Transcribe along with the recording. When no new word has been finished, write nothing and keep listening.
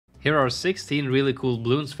Here are 16 really cool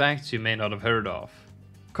Bloons facts you may not have heard of.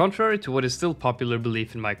 Contrary to what is still popular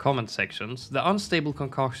belief in my comment sections, the unstable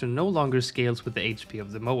concoction no longer scales with the HP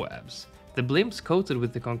of the Moabs. The blimps coated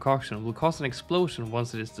with the concoction will cause an explosion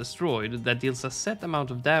once it is destroyed that deals a set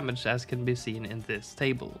amount of damage as can be seen in this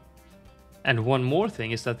table. And one more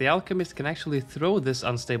thing is that the alchemist can actually throw this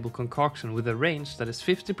unstable concoction with a range that is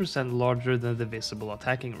 50% larger than the visible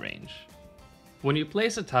attacking range. When you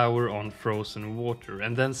place a tower on frozen water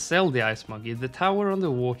and then sell the ice monkey, the tower on the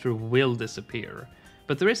water will disappear.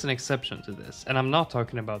 But there is an exception to this, and I'm not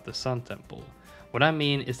talking about the Sun Temple. What I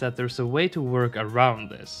mean is that there's a way to work around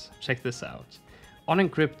this. Check this out. On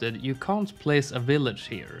Encrypted, you can't place a village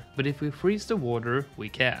here, but if we freeze the water, we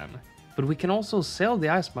can. But we can also sell the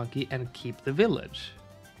ice monkey and keep the village.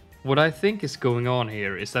 What I think is going on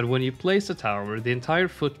here is that when you place a tower, the entire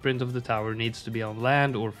footprint of the tower needs to be on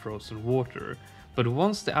land or frozen water. But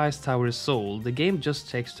once the ice tower is sold, the game just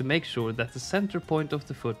checks to make sure that the center point of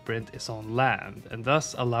the footprint is on land, and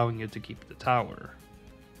thus allowing you to keep the tower.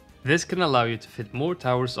 This can allow you to fit more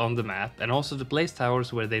towers on the map and also to place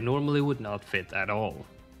towers where they normally would not fit at all.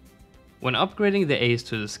 When upgrading the Ace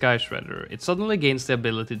to the Sky Shredder, it suddenly gains the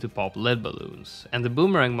ability to pop lead balloons, and the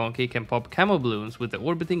Boomerang Monkey can pop camo balloons with the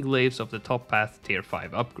orbiting glaives of the top path tier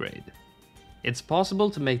 5 upgrade. It's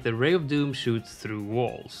possible to make the Ray of Doom shoot through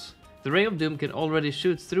walls. The Ray of Doom can already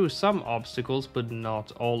shoot through some obstacles, but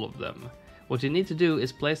not all of them. What you need to do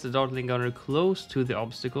is place the Dartling Gunner close to the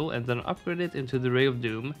obstacle and then upgrade it into the Ray of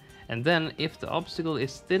Doom, and then if the obstacle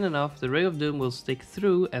is thin enough, the Ray of Doom will stick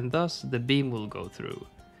through and thus the beam will go through.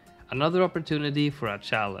 Another opportunity for a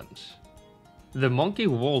challenge. The Monkey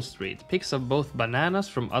Wall Street picks up both bananas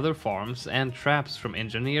from other farms and traps from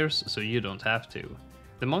engineers, so you don't have to.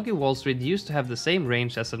 The Monkey Wall Street used to have the same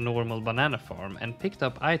range as a normal banana farm and picked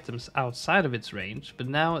up items outside of its range, but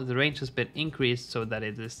now the range has been increased so that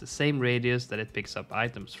it is the same radius that it picks up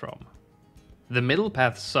items from. The Middle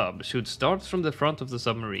Path Sub shoots darts from the front of the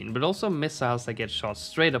submarine, but also missiles that get shot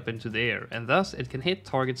straight up into the air, and thus it can hit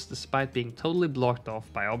targets despite being totally blocked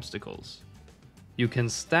off by obstacles. You can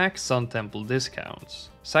stack Sun Temple discounts.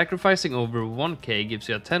 Sacrificing over 1k gives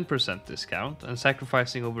you a 10% discount, and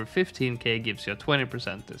sacrificing over 15k gives you a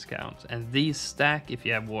 20% discount, and these stack if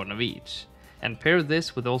you have one of each. And pair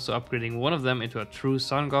this with also upgrading one of them into a true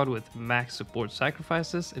Sun God with max support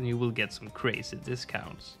sacrifices, and you will get some crazy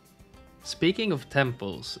discounts. Speaking of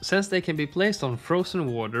temples, since they can be placed on frozen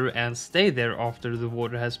water and stay there after the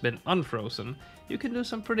water has been unfrozen, you can do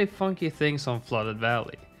some pretty funky things on Flooded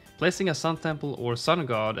Valley. Placing a Sun Temple or Sun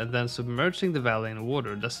God and then submerging the valley in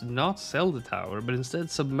water does not sell the tower, but instead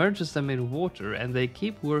submerges them in water and they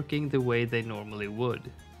keep working the way they normally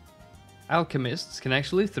would. Alchemists can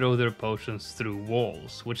actually throw their potions through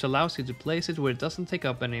walls, which allows you to place it where it doesn't take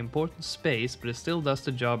up any important space, but it still does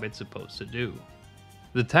the job it's supposed to do.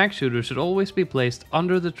 The tack shooter should always be placed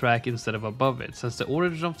under the track instead of above it, since the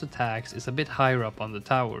origin of the tacks is a bit higher up on the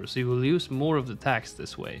tower, so you will use more of the tacks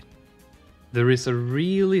this way. There is a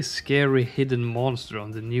really scary hidden monster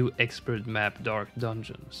on the new expert map Dark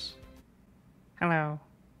Dungeons. Hello.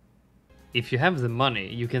 If you have the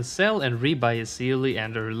money, you can sell and rebuy Ezili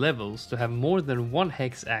and her levels to have more than one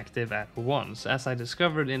hex active at once, as I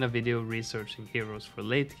discovered in a video researching heroes for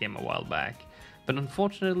late game a while back. But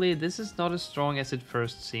unfortunately, this is not as strong as it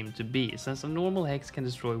first seemed to be, since a normal hex can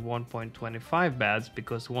destroy 1.25 bads,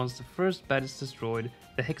 because once the first bad is destroyed,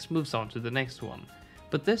 the hex moves on to the next one.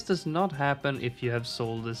 But this does not happen if you have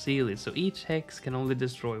sold Ezili, so each hex can only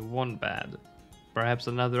destroy one bad. Perhaps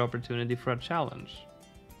another opportunity for a challenge.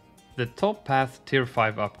 The top path tier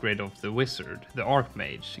 5 upgrade of the wizard, the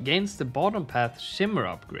Archmage, gains the bottom path shimmer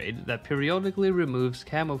upgrade that periodically removes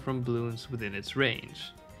camo from Bloons within its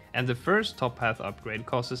range. And the first top path upgrade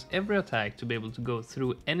causes every attack to be able to go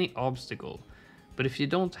through any obstacle. But if you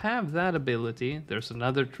don't have that ability, there's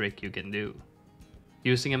another trick you can do.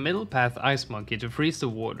 Using a middle path ice monkey to freeze the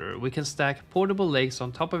water, we can stack portable lakes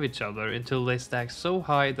on top of each other until they stack so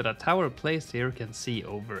high that a tower placed here can see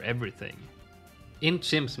over everything. In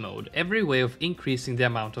Chimps mode, every way of increasing the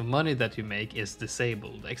amount of money that you make is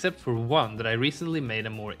disabled, except for one that I recently made a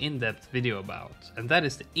more in-depth video about, and that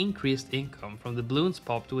is the increased income from the Bloons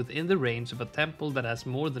popped within the range of a temple that has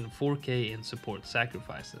more than 4k in support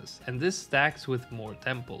sacrifices, and this stacks with more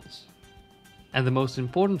temples. And the most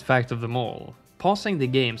important fact of them all, pausing the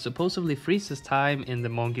game supposedly freezes time in the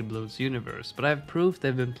Monkey Bloons universe, but I've proved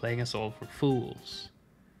they've been playing us all for fools.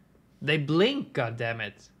 They blink,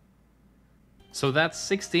 goddammit! So that's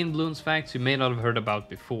 16 Bloons facts you may not have heard about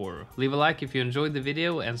before. Leave a like if you enjoyed the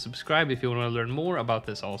video and subscribe if you want to learn more about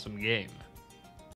this awesome game.